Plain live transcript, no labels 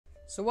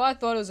So I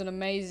thought it was an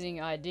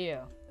amazing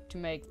idea to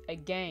make a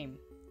game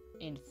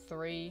in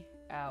 3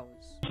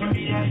 hours.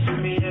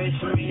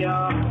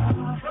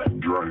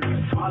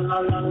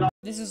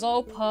 This is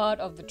all part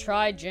of the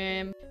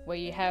Trijam, where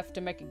you have to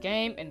make a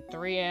game in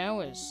 3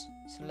 hours.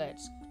 So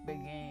let's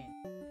begin.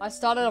 I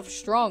started off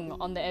strong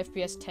on the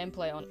FPS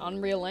template on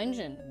Unreal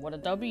Engine. What a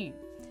W.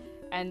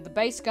 And the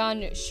base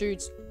gun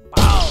shoots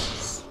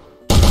balls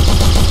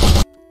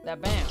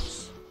that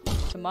bounce.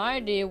 So my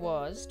idea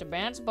was to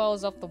bounce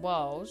balls off the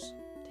walls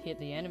to hit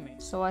the enemy.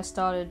 So I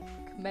started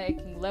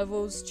making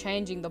levels,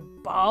 changing the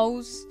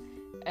balls,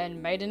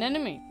 and made an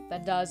enemy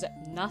that does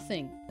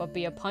nothing but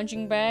be a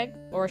punching bag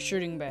or a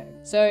shooting bag.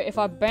 So if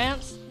I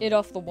bounce it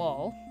off the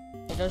wall,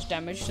 it does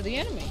damage to the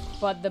enemy.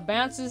 But the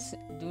bounces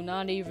do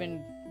not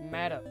even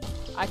matter.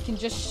 I can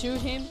just shoot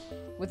him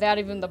without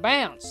even the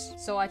bounce.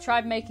 So I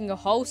tried making a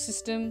whole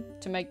system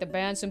to make the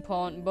bounce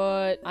important,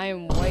 but I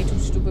am way too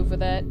stupid for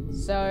that.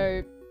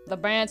 So the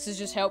bounces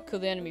just help kill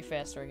the enemy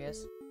faster, I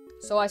guess.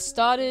 So I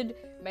started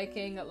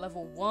making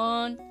level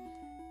 1,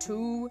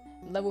 2,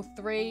 level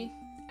 3,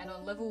 and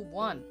on level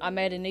 1, I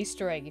made an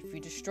Easter egg. If you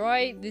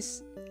destroy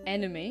this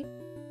enemy,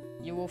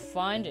 you will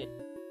find it.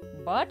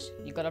 But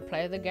you gotta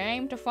play the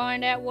game to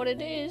find out what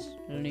it is.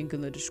 Link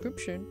in the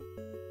description.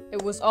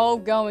 It was all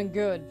going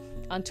good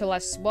until I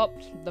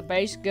swapped the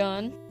base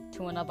gun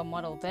to another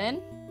model.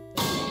 Then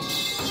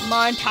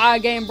my entire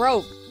game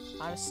broke.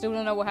 I still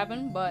don't know what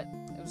happened, but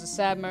it was a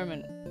sad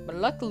moment. But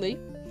luckily,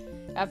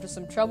 after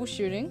some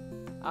troubleshooting,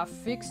 I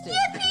fixed it.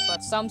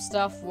 But some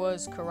stuff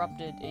was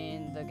corrupted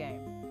in the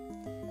game.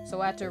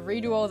 So I had to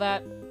redo all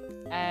that,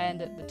 and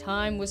the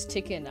time was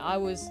ticking. I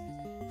was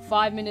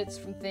 5 minutes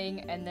from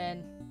thing, and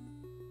then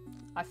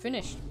I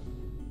finished.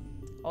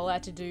 All I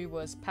had to do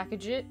was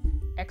package it,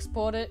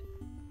 export it,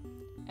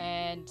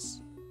 and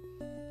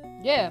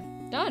yeah,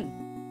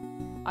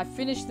 done. I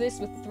finished this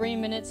with 3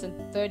 minutes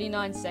and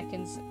 39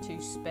 seconds to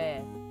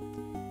spare.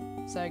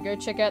 So go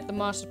check out the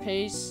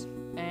masterpiece,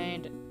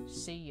 and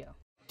see ya.